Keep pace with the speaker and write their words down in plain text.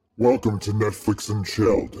Welcome to Netflix and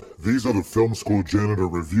Chilled. These are the Film School Janitor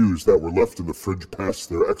reviews that were left in the fridge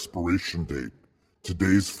past their expiration date.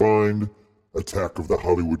 Today's find, Attack of the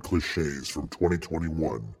Hollywood Clichés from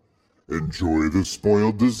 2021. Enjoy the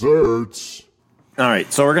spoiled desserts. All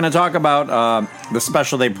right, so we're going to talk about the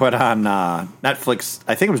special they put on Netflix.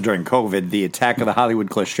 I think it was during COVID, the Attack of the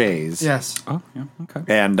Hollywood Clichés. Yes. Oh, yeah, okay.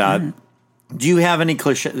 And do you have any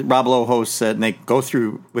cliches? Rob Lowe hosts it, and they go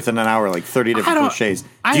through within an hour like 30 different cliches.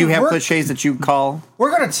 Do you have cliches that you call?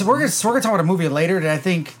 We're gonna talk about a movie later that I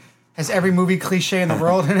think has every movie cliche in the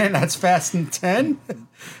world in it. And that's Fast and 10.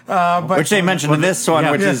 Which they mentioned in this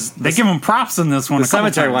one, which is they give them props in this one. The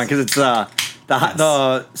cemetery one, because it's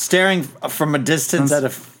the staring from a distance at a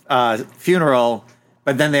funeral.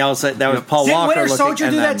 But then they also that was Paul Walker. Did Winter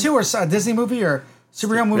Soldier do that too, or a Disney movie or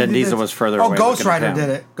superhero movie? Vin Diesel was further away. Oh, Ghost Rider did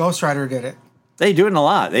it. Ghost Rider did it. They do it in a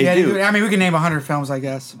lot. They do. I mean, we can name 100 films, I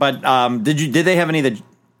guess. But did they have any that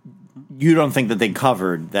you don't think that they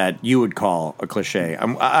covered that you would call a cliche? I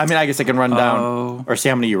mean, I guess I can run down or see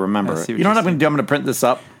how many you remember. You know what I'm going to do? I'm going to print this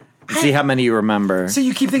up and see how many you remember. So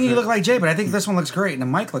you keep thinking you look like Jay, but I think this one looks great, and the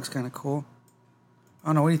mic looks kind of cool. I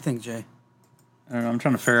don't know. What do you think, Jay? I don't know, I'm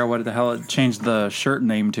trying to figure out what the hell it changed the shirt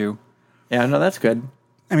name to. Yeah, no, that's good.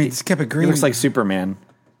 I mean, it's kept it green. He looks like Superman.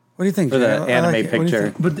 What do you think, for Jay? the anime like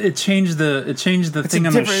picture? But it changed the thing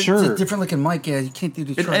on the shirt. It's a different looking mic. Yeah, you can't do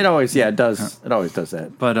the. It always, it does. It always does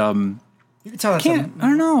that. But you can tell. I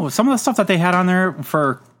don't know. Some of the stuff that they had on there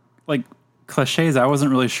for like cliches, I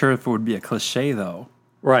wasn't really sure if it would be a cliche though.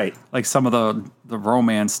 Right. Like some of the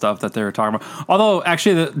romance stuff that they were talking about. Although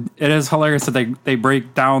actually, it is hilarious that they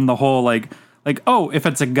break down the whole like if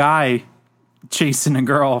it's a guy chasing a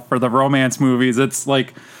girl for the romance movies, it's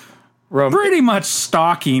like. Pretty much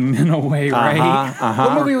stalking in a way, right?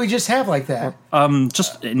 What movie we just have like that?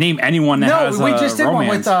 Just name anyone that has we just did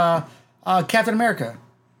romance. one with Captain America.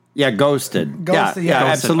 Yeah, Ghosted. Ghosted, yeah,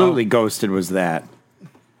 Ghosted. absolutely. Ghosted was that.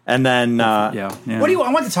 And then, yeah. What do you?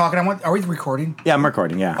 I want to talk. Are we recording? Yeah, I'm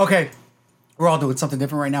recording. Yeah. Okay, we're all doing something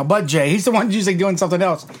different right now. But Jay, he's the one usually doing something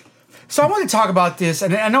else. So I want to talk about this,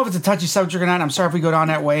 and I know if it's a touchy subject or not. I'm sorry if we go down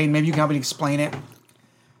that way, and maybe you can help me explain it.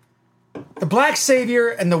 The black savior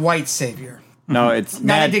and the white savior. No, it's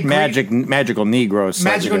magical Negro.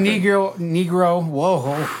 Magical Negro.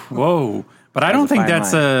 Whoa! But I don't think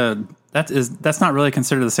that's not really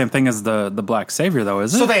considered the same thing as the black savior, though,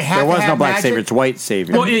 is it? So they have. There was no black magic? savior. It's white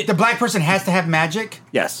savior. Well, the black person has to have magic.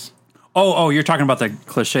 Yes. Oh, you're talking about the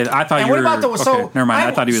cliche. I thought. And you what were, about the? Okay, So never mind.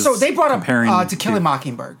 I thought he was. So they brought comparing up To Kill a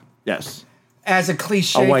Mockingbird. Yes. As a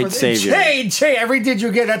cliche. A white savior. Jay, every did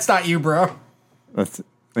you get? That's not you, bro.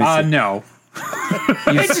 No.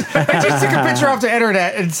 I just took a picture off the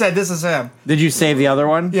internet and said, "This is him." Did you save the other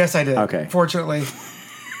one? Yes, I did. Okay. Fortunately,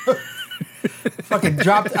 fucking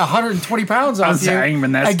dropped 120 pounds off you.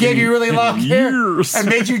 I gave you really long hair and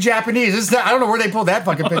made you Japanese. I don't know where they pulled that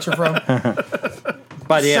fucking picture from.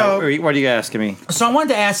 But yeah, so, what are you asking me? So I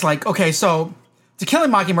wanted to ask, so To Kill a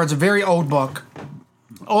Mockingbird is a very old book,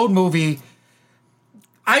 old movie.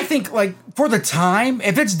 I think, for the time,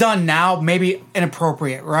 if it's done now, maybe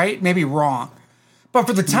inappropriate, right? Maybe wrong. But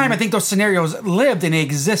for the time, I think those scenarios lived and they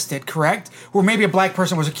existed, correct? Where maybe a black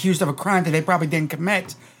person was accused of a crime that they probably didn't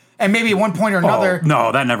commit. And maybe at one point or another... Oh,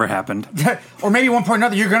 no, that never happened. Or maybe at one point or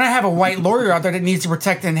another, you're going to have a white lawyer out there that needs to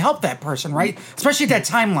protect and help that person, right? Especially at that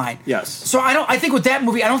timeline. Yes. So I think with that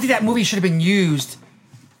movie, I don't think that movie should have been used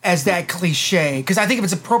as that cliche, because I think if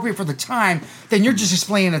it's appropriate for the time, then you're just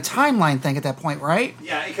explaining a timeline thing at that point, right?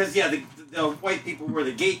 Yeah, because the white people were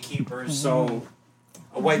the gatekeepers, so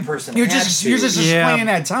a white person. You're just explaining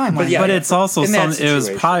that timeline. But it's also it was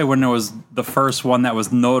probably when it was the first one that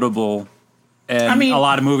was notable, and a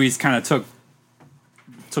lot of movies kind of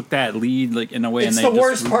took that lead in a way. It's and they the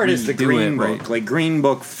worst part is the Green Book. Right? Like Green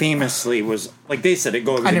Book famously was they said it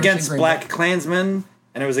goes against Black Klansmen.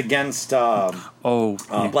 And it was against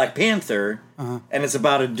Black Panther, and it's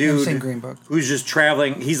about a dude who's just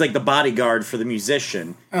traveling. He's like the bodyguard for the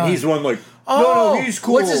musician. And he's the one no, he's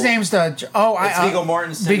cool. What's his name? It's Viggo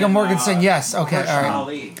Mortensen. Viggo Mortensen, yes. Okay, all right.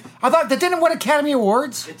 Ali. I thought that didn't win Academy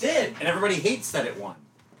Awards. It did, and everybody hates that it won.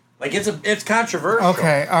 It's controversial.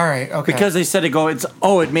 Okay, all right, okay. Because they said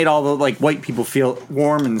it made all the white people feel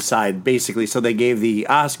warm inside, basically. So they gave the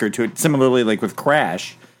Oscar to it. Similarly, with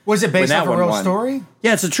Crash. Was it based off a real story?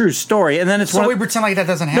 Yeah, it's a true story. And then we pretend like that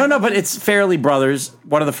doesn't happen? No, but it's Farrelly Brothers.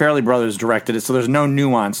 One of the Farrelly Brothers directed it, so there's no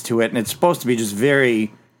nuance to it. And it's supposed to be just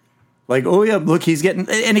very, oh yeah, look, he's getting...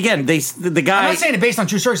 And again, the guy... I'm not saying it based on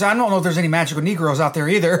true stories. I don't know if there's any magical Negroes out there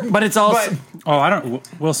either. But it's also... I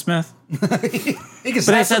don't... Will Smith? He can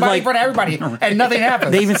slap somebody in front of everybody, and nothing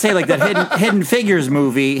happens. They even say like that Hidden Figures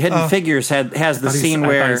movie. Hidden Figures has the scene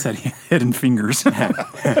where I said Hidden Fingers.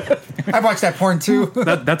 I watched that porn too.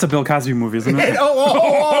 That's a Bill Cosby movie, isn't it?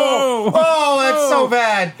 Oh, that's so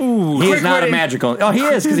bad. Ooh, he is not a magical. Oh, he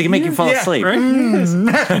is because he can make you fall asleep. Right?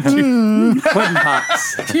 Pudding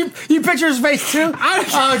pops. You picture his face too?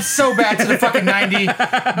 Oh, it's so bad to the fucking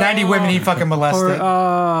 90 women he fucking molested.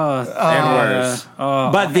 And worse.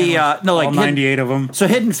 But the all 98 of them. So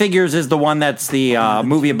Hidden Figures is the one that's the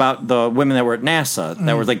movie about the women that were at NASA.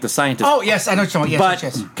 That was like the scientists. Oh yes, I know what you're talking about.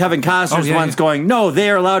 Yes, but Kevin Costner's the one's going, no,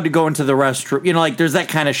 they're allowed to go into the restroom. You know, like there's that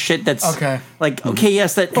kind of shit that's like, okay,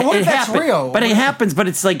 yes, that. But what if that's real? But it happens. But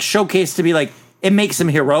it's like showcased to be like it makes them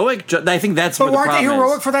heroic. I think that's. But what the weren't they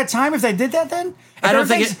heroic is. for that time if they did that? Then I don't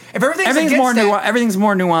think everything's more nuanced. Everything's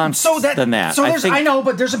more nuanced than that. So I know,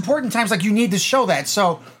 but there's important times like you need to show that.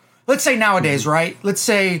 So let's say nowadays, right? Let's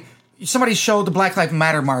say somebody showed the Black Lives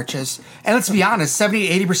Matter marches, and let's be honest,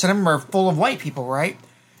 70-80% of them are full of white people, right?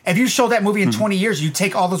 If you show that movie in 20 years, you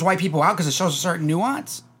take all those white people out because it shows a certain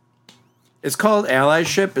nuance. It's called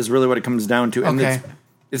allyship, is really what it comes down to. And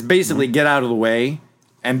it's basically get out of the way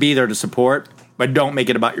and be there to support, but don't make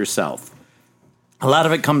it about yourself. A lot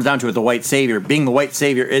of it comes down to it, the white savior. Being the white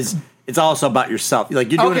savior it's also about yourself.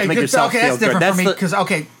 Like you're doing it to make yourself feel good. That's different for me because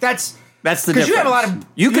that's the difference. You have a lot of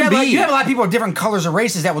you have a lot of people of different colors or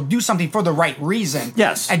races that will do something for the right reason.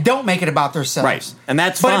 Yes, and don't make it about themselves. Right, and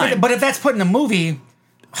that's fine. But if that's put in a movie,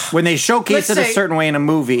 when they showcase it a certain way in a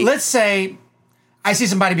movie, let's say I see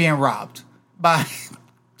somebody being robbed by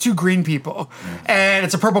two green people, and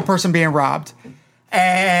it's a purple person being robbed.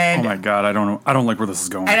 And oh my god, I don't like where this is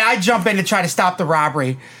going. And I jump in to try to stop the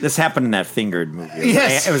robbery. This happened in that Fingered movie.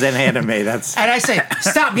 Yes, it was an anime. That's and I say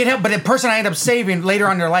stop, get help. But the person I end up saving later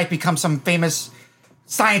on in their life becomes some famous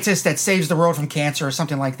scientist that saves the world from cancer or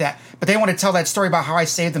something like that. But they want to tell that story about how I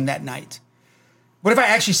saved them that night. What if I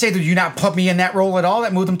actually say that you not put me in that role at all?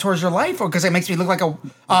 That move them towards your life, or because it makes me look like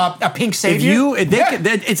a pink savior?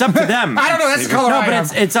 It's up to them. I don't know. That's the color. No,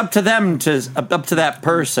 but it's up to them up to that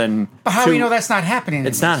person. But how do we know that's not happening?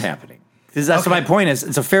 It's not happening. Because that's what my point is.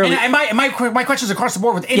 It's a fairly. And my questions across the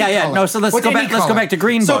board with any color. No. So let's go back. Let's go back to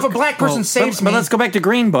Green Book. So if a black person saves me, but let's go back to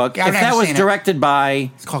Green Book. If that was directed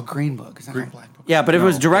by, it's called Green Book. It's not Black Book. Yeah, but if it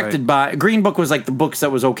was directed by Green Book was like the books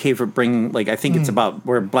that was okay for bringing. Like I think it's about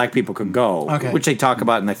where black people could go, which they talk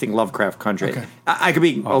about in I think Lovecraft Country. Okay. I could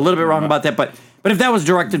be a little bit wrong about that, but if that was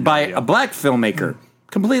directed by a black filmmaker,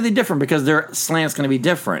 completely different because their slant's going to be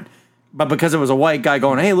different. But because it was a white guy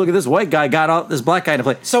going, hey, look at this white guy got all this black guy to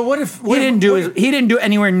play. So what if he didn't do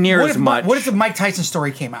anywhere near as much? What if the Mike Tyson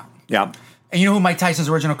story came out? Yeah, and you know who Mike Tyson's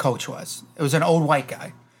original coach was? It was an old white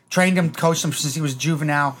guy. Trained him, coached him since he was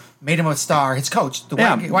juvenile, made him a star. His coach, the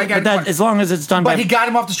white guy. But as long as it's done But he got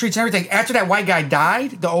him off the streets and everything. After that white guy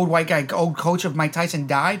died, the old white guy, old coach of Mike Tyson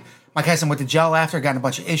died. Mike Tyson went to jail after, got in a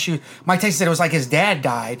bunch of issues. Mike Tyson said it was like his dad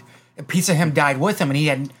died. A piece of him died with him, and he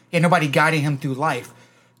had nobody guiding him through life.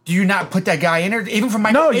 Do you not put that guy in there? Even from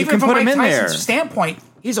Mike Tyson's standpoint,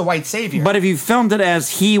 he's a white savior. But if you filmed it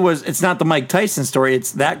as he was, it's not the Mike Tyson story,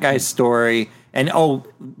 it's that guy's story. And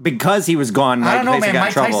because he was gone, I don't know, man.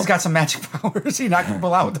 Mike trouble. Tyson's got some magic powers. He knocked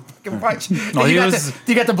people out with the fucking punch.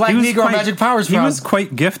 You got the black Negro magic powers from. He was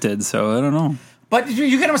quite gifted, so I don't know. But you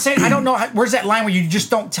get what I'm saying? I don't know. Where's that line where you just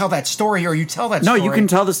don't tell that story or you tell that story? No, you can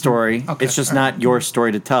tell the story. Okay, it's just not your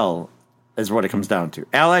story to tell, is what it comes down to.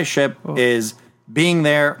 Allyship is being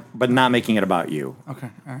there, but not making it about you. Okay,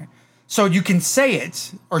 all right. So you can say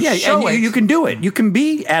it or show it. You can do it. You can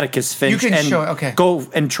be Atticus Finch go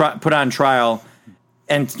and put on trial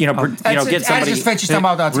and get somebody. Atticus Finch is talking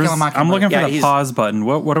about To Kill a Mockingbird. I'm looking for the pause button.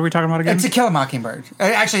 What are we talking about again? To Kill a Mockingbird.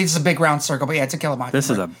 Actually, it's a big round circle, but To Kill a Mockingbird. This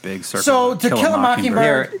is a big circle. So To Kill a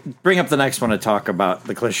Mockingbird. Here, bring up the next one to talk about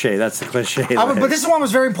the cliche. That's the cliche. But this one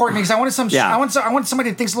was very important because I wanted somebody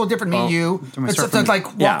that thinks a little different than you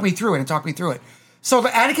to walk me through it and talk me through it. So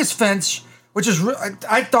the Atticus Finch, which is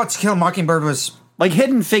I thought To Kill a Mockingbird was like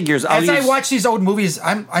Hidden Figures. As I watch these old movies,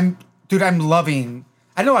 I'm loving.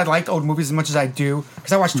 I know I like old movies as much as I do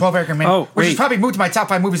because I watched 12 Angry Men, which is probably moved to my top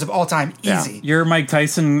 5 movies of all time. Easy. Your Mike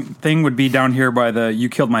Tyson thing would be down here by the "You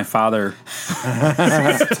Killed My Father."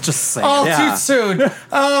 Just saying. Too soon.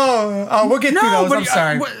 We'll get through those. I'm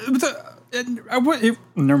sorry.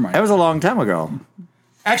 Never mind. That was a long time ago.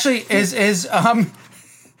 Actually,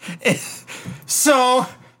 so.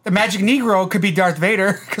 The Magic Negro could be Darth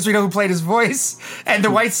Vader because we know who played his voice, and the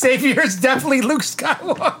White Savior is definitely Luke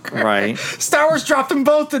Skywalker. Right. Star Wars dropped them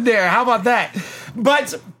both in there. How about that?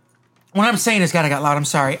 But what I'm saying is, God, I got loud. I'm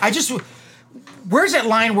sorry. where's that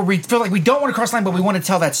line where we feel like we don't want to cross the line, but we want to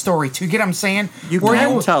tell that story too? You get what I'm saying? You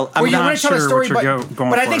can tell. I'm not sure what you're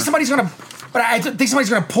going but I think somebody's gonna. But I think somebody's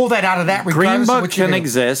gonna pull that out of that. Green Book can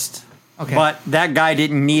exist. Okay. But that guy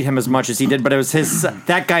didn't need him as much as he did. But it was his.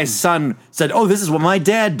 That guy's son said, "Oh, this is what my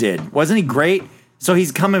dad did. Wasn't he great?" So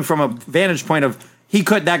he's coming from a vantage point of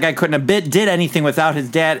that guy couldn't have did anything without his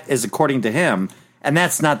dad, is according to him, and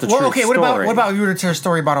that's not the true story. What about you to tell a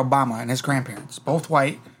story about Obama and his grandparents, both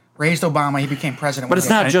white? Raised Obama, he became president. But it's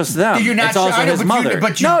not just them. It's also his mother.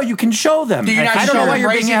 No, you can show them. I don't know why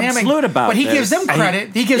you're being absolute about it. But he gives them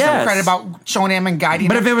credit. He gives them credit about showing him and guiding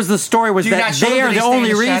them. But if it was the story was that they are the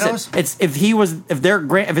only reason. It's if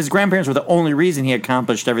his grandparents were the only reason he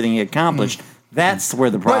accomplished everything he accomplished. That's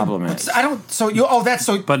where the problem is. I don't. So you. Oh, that's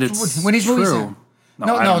so. But it's when these true. Movies,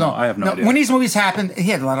 No. I have no idea. When these movies happen, he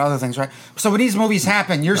had a lot of other things, right? So when these movies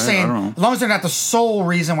happen, you're saying as long as they're not the sole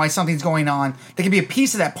reason why something's going on, they can be a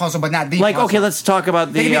piece of that puzzle, but not the puzzle. Okay, let's talk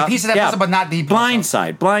about they can be a piece of that puzzle, but not the puzzle.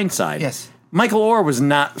 Blindside. Yes. Michael Orr was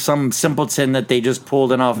not some simpleton that they just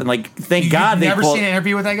pulled it off and thank God they never pulled. Seen an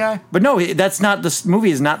interview with that guy? But no, that's not the movie.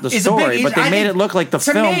 Is not the story. But they made it look like the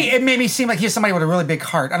film. To me, it made me seem like he's somebody with a really big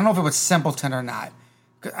heart. I don't know if it was simpleton or not.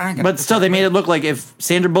 But still, they made it look like if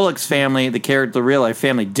Sandra Bullock's family, the real life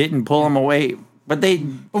family, didn't pull him away. But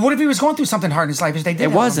what if he was going through something hard in his life?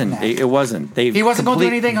 It wasn't. He wasn't going through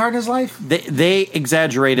anything hard in his life? They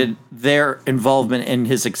exaggerated their involvement in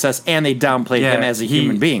his success, and they downplayed him as a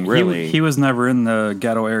human being, really. He was never in the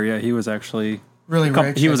ghetto area. He was actually... Really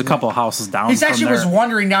rich. He was a couple of houses down. He actually was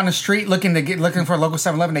wandering down the street looking for a local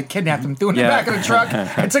 7-Eleven. They kidnapped him, threw him in the back of the truck,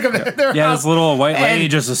 and took him to their house. This little white lady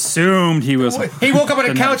just assumed he was. He woke up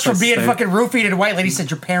on a couch from being fucking roofied, and the white lady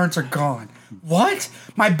said, "Your parents are gone." What?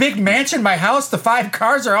 My big mansion, my house, the 5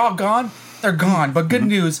 cars are all gone. They're gone. But good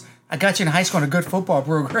news. I got you in high school in a good football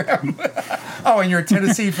program. Oh, and you're a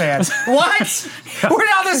Tennessee fan. What? Where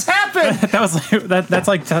did all this happen? That's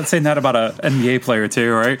like saying that about an NBA player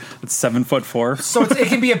too, right? It's 7'4". So it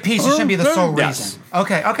can be a piece. It shouldn't be the sole reason.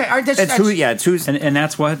 Okay. All right, it's who's, and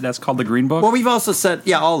that's called the Green Book. Well, we've also said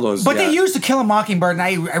all those. But they used To Kill a Mockingbird, and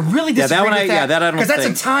I really disagree with that. That I don't think. Because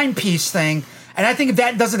that's a timepiece thing, and I think if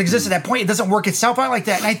that doesn't exist at that point, it doesn't work itself out like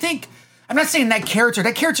that. And I think. I'm not saying that character,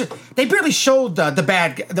 they barely showed the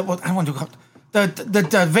bad guy. I don't want to call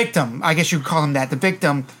the victim, I guess you could call him that, the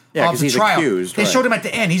victim of the trial. Accused, they showed him at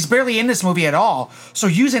the end. He's barely in this movie at all. So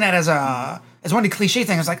using that as one of the cliche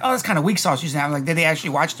things, I was like, oh, that's kind of weak sauce using that. I'm like, did they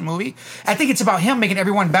actually watch the movie? I think it's about him making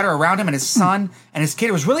everyone better around him and his son and his kid.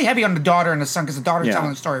 It was really heavy on the daughter and the son because the daughter's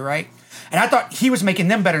telling the story, right? And I thought he was making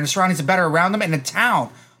them better and the surroundings are better around them. And the town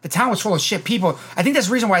was full of shit people. I think that's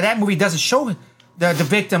the reason why that movie doesn't show the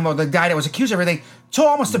victim or the guy that was accused of everything till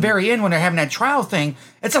almost the very end when they're having that trial thing.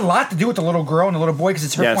 It's a lot to do with the little girl and the little boy because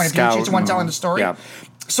it's her point of view. She's the one telling the story. Yeah.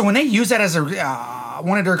 So when they use that as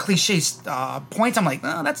one of their cliche points, I'm like,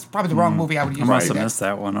 that's probably the wrong movie I would use. I must have missed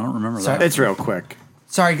that one. I don't remember that. It's real quick.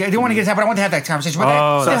 Sorry, I didn't want to get that, but I wanted to have that conversation.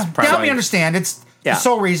 But that help me understand. It's the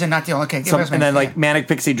sole reason, not the only. Okay, and then Manic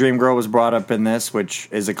Pixie Dream Girl was brought up in this, which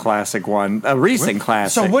is a classic one, a recent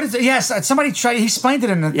classic. So what is it? Yes, somebody tried. He explained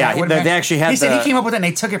it in the. Yeah, they actually had. He said he came up with it and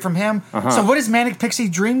they took it from him. So what is Manic Pixie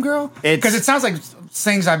Dream Girl? Because it sounds like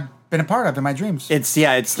things I've been a part of in my dreams. It's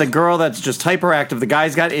the girl that's just hyperactive. The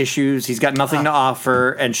guy's got issues. He's got nothing to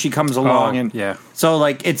offer, and she comes along and So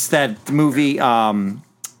it's that movie Garden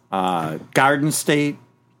State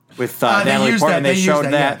with Natalie Portman. They showed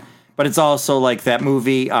that. Yeah. But it's also like that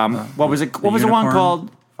movie. What was it? What was the one called?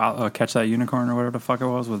 Catch That Unicorn or whatever the fuck it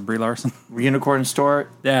was with Brie Larson. Unicorn Store.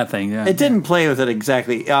 Yeah, thing. Yeah. It didn't play with it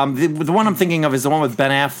exactly. The one I'm thinking of is the one with Ben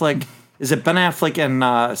Affleck. Is it Ben Affleck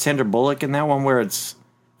and Sandra Bullock in that one where it's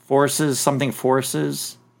something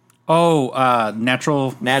forces? Oh,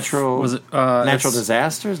 natural. Was it natural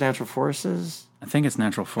disasters? Natural forces. I think it's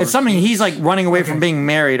natural force. It's something he's like running away from being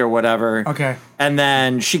married or whatever. Okay. And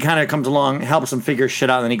then she kind of comes along, helps him figure shit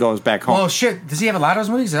out, and then he goes back home. Oh shit! Does he have a lot of those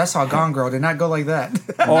movies? I saw Gone Girl. Did not go like that.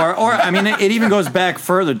 or I mean, it even goes back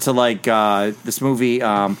further to like this movie.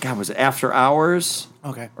 Was it After Hours?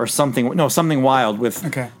 Okay. Or something? No, Something Wild with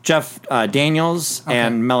Jeff Daniels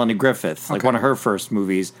and Melanie Griffith, like one of her first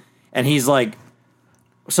movies. And he's like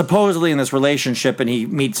supposedly in this relationship, and he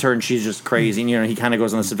meets her, and she's just crazy. And he kind of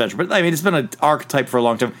goes on this adventure. But I mean, it's been an archetype for a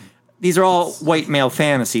long time. These are all white male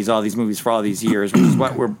fantasies. All these movies for all these years, which is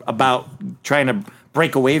what we're about, trying to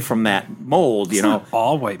break away from that mold. It's not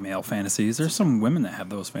all white male fantasies. There's some women that have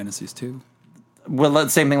those fantasies too. Well, that's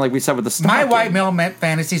the same thing like we said with the stalking. My white male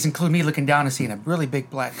fantasies include me looking down and seeing a really big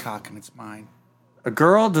black cock, and it's mine. A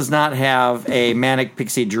girl does not have a Manic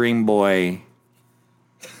Pixie Dream Boy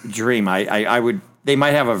dream. I would. They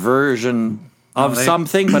might have a version of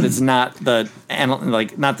something, but it's not the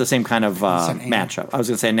not the same kind of matchup. I was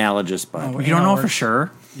going to say analogous, but you don't know for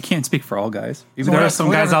sure. You can't speak for all guys. Maybe there are some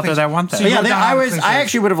guys out there that want that. So I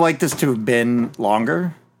actually would have liked this to have been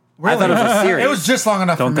longer. Really? I thought it was a series. It was just long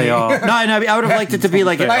enough for me. They all? No, I would have liked it to be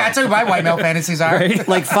like I tell you my white male fantasies are. Right?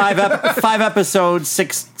 Like five episodes,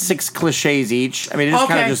 six cliches each. I mean, it's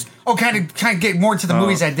kind of just kind of get more into the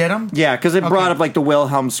movies that did them. Yeah, because it brought up like the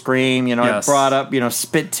Wilhelm scream. You know, it brought up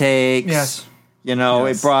spit takes. Yes. You know,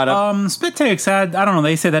 it brought up spit takes. I don't know.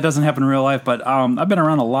 They say that doesn't happen in real life, but I've been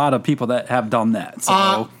around a lot of people that have done that. So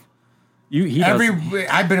I've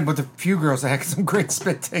been with a few girls that had some great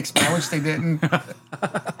spit takes, but I wish they didn't.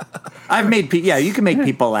 I've made people. Yeah, you can make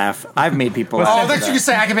people laugh. I've made people laugh. Oh, that's what you can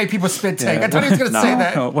say. I can make people spit take. I thought he was going to say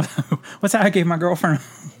that. No. What's that? I gave my girlfriend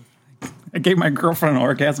an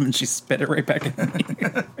orgasm and she spit it right back at me.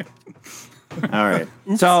 All right.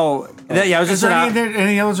 So I was just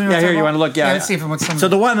any others? Here you want to look? Yeah. Let's see if it's so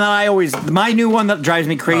the one that my new one that drives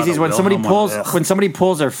me crazy is when somebody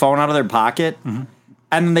pulls their phone out of their pocket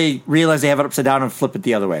and they realize they have it upside down and flip it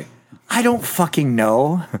the other way. I don't fucking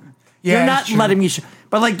know. You're not letting me.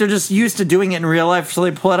 But like they're just used to doing it in real life, so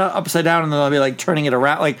they pull it upside down and they'll be like turning it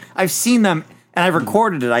around. Like I've seen them and I've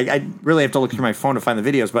recorded it. I really have to look through my phone to find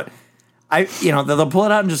the videos, but they'll pull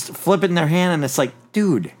it out and just flip it in their hand, and it's like,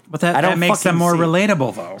 dude. But that makes them more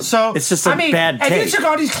relatable, though. So it's just bad take. If you took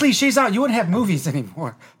all these cliches out, you wouldn't have movies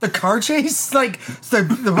anymore. The car chase, like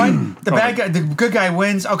the bad guy, the good guy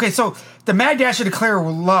wins. Okay, so the mad dash to declare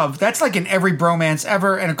love. That's like in every bromance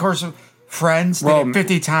ever, and of course, Friends did it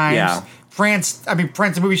 50 times. Yeah. Friends, the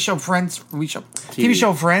TV show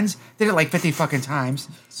Friends did it like 50 fucking times.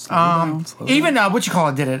 Even what you call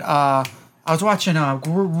it did it. I was watching. I'm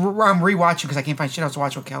rewatching because I can't find shit else to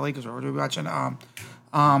watch with Kelly because we're watching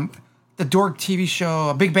the dork TV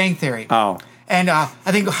show Big Bang Theory. Oh, and I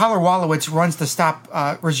think Holler Wolowitz runs to stop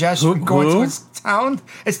Rajesh from going to his town.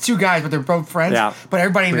 It's two guys, but they're both friends. Yeah. But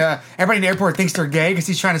everybody in the airport thinks they're gay because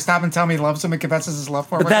he's trying to stop and tell him he loves him and confesses his love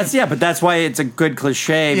for him. But that's why it's a good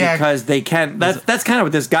cliche because they can. That's kind of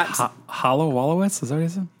what this got. Holler Wolowitz, is that what he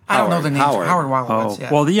said? I don't know the name. Howard Wolowitz.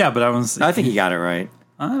 Yeah. Well, yeah, but I think he got it right.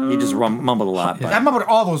 He just mumbled a lot. I mumbled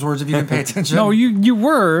all those words if you didn't pay attention. No, you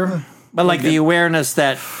were. But like the awareness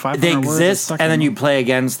that they exist and then you play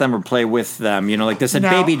against them or play with them. You know, like this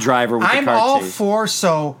Baby Driver with the car chase. I'm all for,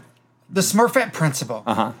 the Smurfette principle.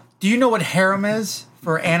 Uh-huh. Do you know what harem is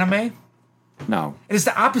for anime? No. It is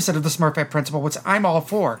the opposite of the Smurfette principle, which I'm all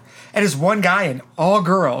for. It is one guy and all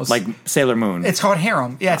girls. Like Sailor Moon. It's called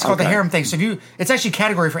harem. Yeah, it's called the harem thing. So it's actually a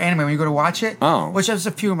category for anime when you go to watch it. Oh. Which is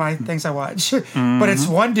a few of my things I watch. But it's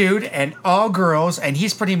one dude and all girls, and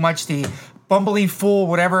he's pretty much the bumbling fool,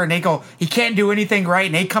 whatever, and they go, he can't do anything right,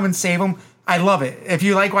 and they come and save him. I love it. If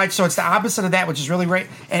you like watch, so it's the opposite of that, which is really great.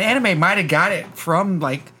 And anime might have got it from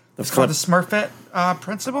it's called the Smurfette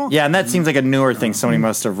principle. Yeah, and that seems like a newer thing. Somebody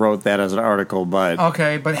must have wrote that as an article, but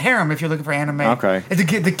but harem if you're looking for anime. Okay,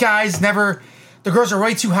 the guys never. The girls are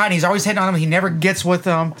way too hot, and he's always hitting on them. He never gets with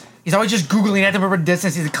them. He's always just Googling at them from a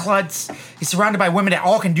distance. He's a klutz. He's surrounded by women that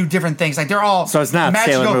all can do different things. Like, they're all... So it's not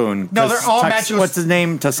magical. Sailor Moon. No, they're all magical. What's his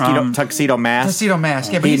name? Tuxedo Mask? Tuxedo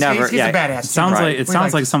Mask. Yeah, but he's a badass.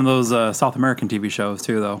 Sounds like some of those South American TV shows,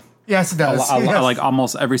 too, though. Yes, it does. Like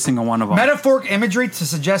almost every single one of them. Metaphoric imagery to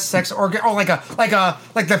suggest sex or like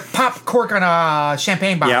the pop cork on a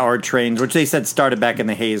champagne bottle. Yeah, or trains, which they said started back in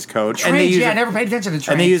the Hays Code. Trains, I never paid attention to trains.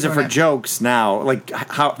 And they use it for jokes now, like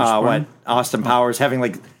what Austin Powers having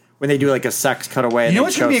when they do like a sex cutaway. You know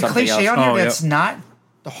what's going to be a cliche on here that's not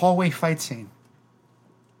the hallway fight scene.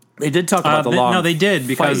 They did talk about the long. No, they did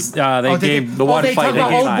because they gave the one fight. They talked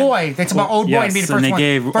about Old Boy. They talked about Old Boy and be the first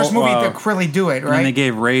one. First movie to really do it, right? And they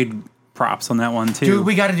gave Raid props on that one too. Dude,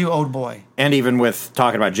 we got to do Old Boy. And even with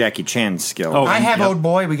talking about Jackie Chan's skill. I have Old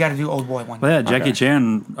Boy. We got to do Old Boy one. Well, yeah, Jackie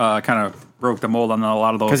Chan kind of broke the mold on a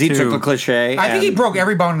lot of those because he took the cliche. I think he broke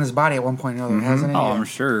every bone in his body at one point or another, hasn't he? Oh, I'm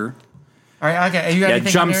sure. All right, okay. You got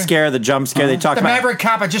anything jump scare. The jump scare. They talk about the Maverick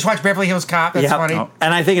Cop. I just watched Beverly Hills Cop. That's funny.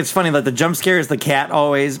 And I think it's funny that the jump scare is the cat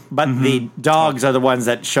always, but the dogs are the ones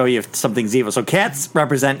that show you if something's evil. So cats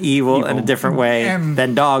represent evil in a different way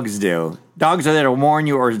than dogs do. Dogs are there to warn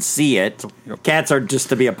you or see it. Cats are just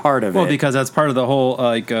to be a part of it. Well, because that's part of the whole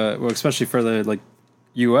especially for the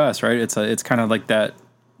U.S. right? It's kind of like that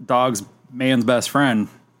dog's man's best friend,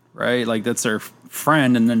 right? Like that's their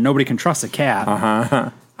friend, and then nobody can trust a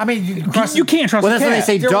cat. I mean, you can't trust. Well, that's what they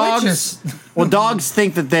say. They're dogs. Well, dogs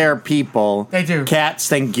think that they're people. They do. Cats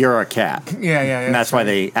think you're a cat. Yeah. And that's why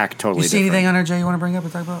they act totally. You see different. anything on there, Jay? You want to bring up or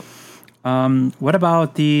talk about? What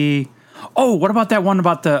about the? Oh, what about that one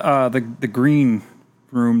about the green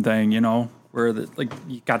room thing? You know, where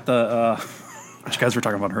you got the which you guys were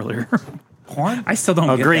talking about earlier. Porn? I still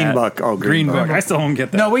don't get Green that. Book. Oh, Green Book. I still don't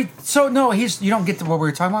get that. No, you don't get what we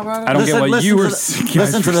were talking about? I don't get what you were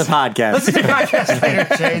Listen to the podcast. Listen to the podcast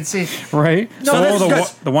later, Jay, and see. Right? No,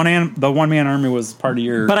 the one-man army was part of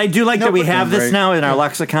your... But I do like that we have this now in our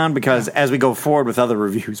lexicon, because as we go forward with other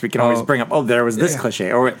reviews, we can always bring up, there was this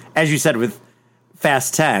cliche. Or, as you said, with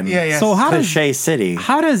Fast 10. Yeah. So Cliche City.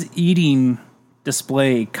 How does eating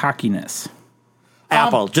display cockiness?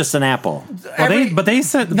 Apple, just an apple. But they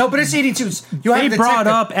said no, but it's eating too. They brought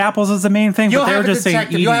up apples as the main thing, but they were just saying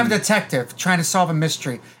eating. You'll have a detective trying to solve a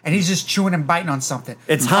mystery, and he's just chewing and biting on something.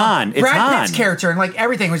 It's Han. Brad Pitt's character and like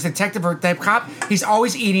everything was detective or type cop. He's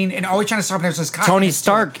always eating and always trying to solve. There's this Tony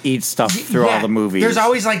Stark eats stuff through all the movies. There's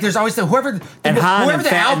always whoever and Han and the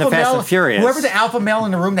Fast and Furious. Whoever the alpha male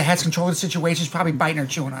in the room that has control of the situation is probably biting or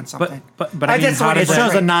chewing on something. But I mean, it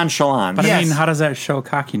shows a nonchalance. But I mean, how does that show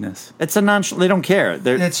cockiness? It's a nonchalant. They don't care.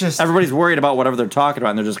 It's just. Everybody's worried about whatever they're talking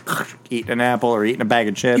about, and they're just eating an apple or eating a bag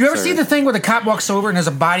of chips. You ever see the thing where the cop walks over and there's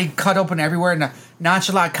a body cut open everywhere, and the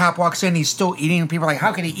nonchalant cop walks in, and he's still eating, and people are like,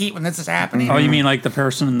 "How can he eat when this is happening?" Oh, you mean like the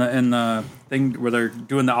person in the thing where they're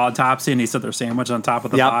doing the autopsy and he set their sandwich on top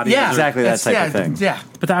of the body? Yeah, exactly that type of thing. Yeah,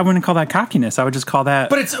 but I wouldn't call that cockiness. I would just call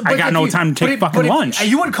that. I got no time to take fucking lunch.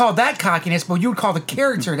 You wouldn't call that cockiness, but you would call the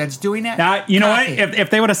character that's doing that. You know what?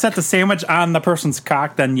 If they would have set the sandwich on the person's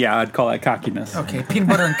cock, then yeah, I'd call that cockiness. Okay, peanut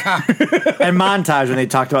butter and cock. And montage when they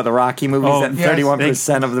talked about the Rocky movies, that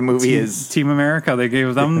 31% of the movie is Team America. They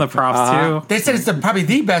gave them the props too. They said it's probably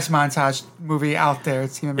the best montage movie out there.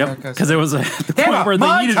 It's Team America. Because it was the point where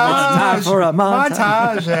they needed one. Time for a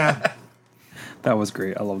montage. Yeah. That was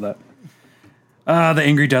great. I love that. The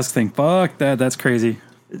angry desk thing. Fuck that. That's crazy.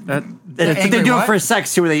 They do it for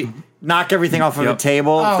sex too, where they knock everything off of the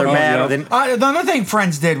table. They're mad. The other thing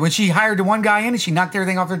Friends did when she hired the one guy in and she knocked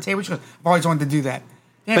everything off the table. She goes, "I've always wanted to do that."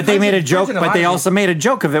 Yeah, but they made a joke. But they also made a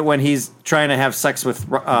joke of it when he's trying to have sex with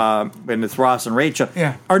Ross and Rachel.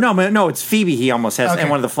 Yeah. Or no, it's Phoebe. He almost has in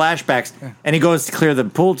one of the flashbacks, and he goes to clear the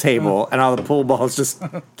pool table, and all the pool balls just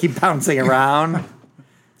keep bouncing around.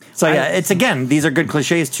 So it's again, these are good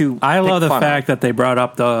cliches too. I love the fact that they brought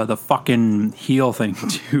up the fucking heel thing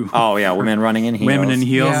too. Oh yeah, women running in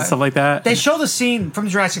heels, and stuff like that. They show the scene from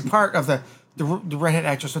Jurassic Park of the redhead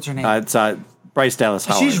actress. What's her name? It's Bryce Dallas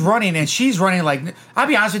Howard. She's running like, I'll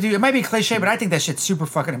be honest with you, it might be cliche, but I think that shit's super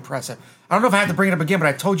fucking impressive. I don't know if I have to bring it up again, but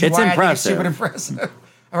I told you why I think it's super impressive.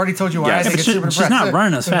 I already told you why I think it's super impressive. She's not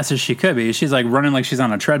running as fast as she could be. She's like running like she's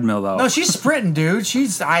on a treadmill, though. No, she's sprinting, dude.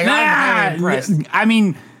 I'm impressed. I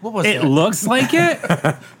mean, what was it looks like it.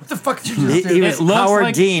 What the fuck did you just do? He was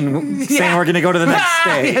Howard Dean saying we're going to go to the next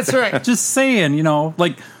stage. That's right. Just saying,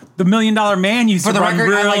 like the $1 Million Man used to run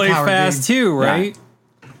really fast too, right? Yeah.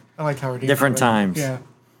 I like Howard Dean. Different times. Yeah.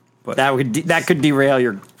 But that could derail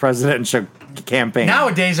your presidential campaign.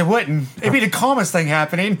 Nowadays it wouldn't. It'd be the calmest thing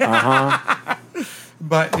happening.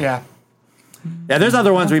 But yeah. Yeah, there's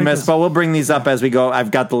other ones we missed, but we'll bring these up as we go.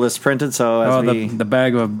 I've got the list printed, so the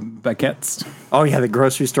bag of baguettes. Oh yeah, the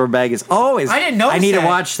grocery store bag is always. I didn't know. I need to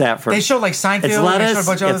watch that for. They show like Seinfeld. It's lettuce.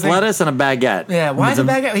 It's lettuce and a baguette. Yeah, why the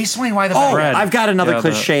baguette? He's explaining why the baguette. I've got another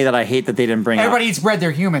cliche that I hate that they didn't bring. Everybody eats bread.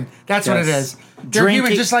 They're human. That's what it is. They're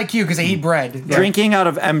human just like you because they eat bread. Drinking out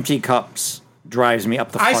of empty cups drives me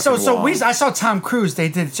up the fucking wall. I saw Tom Cruise. They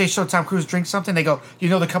showed Tom Cruise drink something. They go, you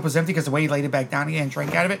know, the cup was empty because the way he laid it back down, he didn't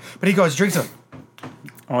drink out of it. But he goes, drinks it.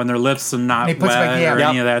 Oh, and their lips are not wet or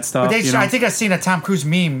any of that stuff. But I think I've seen a Tom Cruise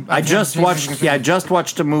meme. I just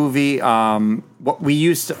watched a movie.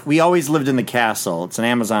 We always lived in the castle. It's an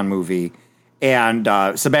Amazon movie, and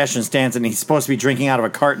Sebastian Stan, he's supposed to be drinking out of a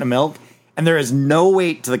carton of milk, and there is no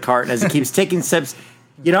weight to the carton as he keeps taking sips.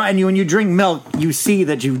 And when you drink milk, you see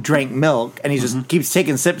that you drank milk, and he just keeps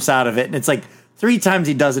taking sips out of it, and it's like 3 times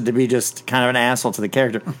he does it to be just kind of an asshole to the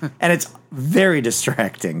character, and it's very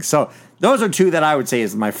distracting. So those are 2 that I would say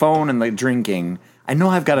is my phone and the drinking. I know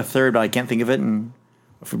I've got a third, but I can't think of it, and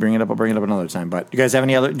if we bring it up, I'll bring it up another time. But you guys have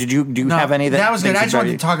any other? Do you have any that was good? I just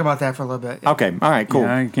wanted to talk about that for a little bit. Okay, all right, cool.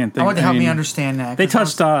 Yeah, I can't think. I wanted to help me understand that. They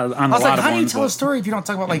touched on a lot of ones. I was like, how do you tell a story if you don't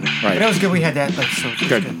talk about Right. But that was good. We had that.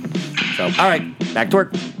 Good. So, all right, back to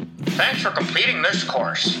work. Thanks for completing this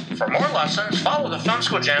course. For more lessons, follow the Film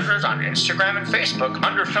School Janitors on Instagram and Facebook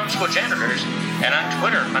under Film School Janitors and on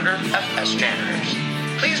Twitter under FS Janitors.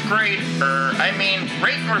 Please rate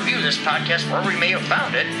and review this podcast wherever you may have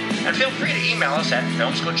found it, and feel free to email us at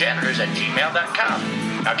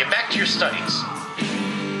filmschooljanitors@gmail.com. Now get back to your studies.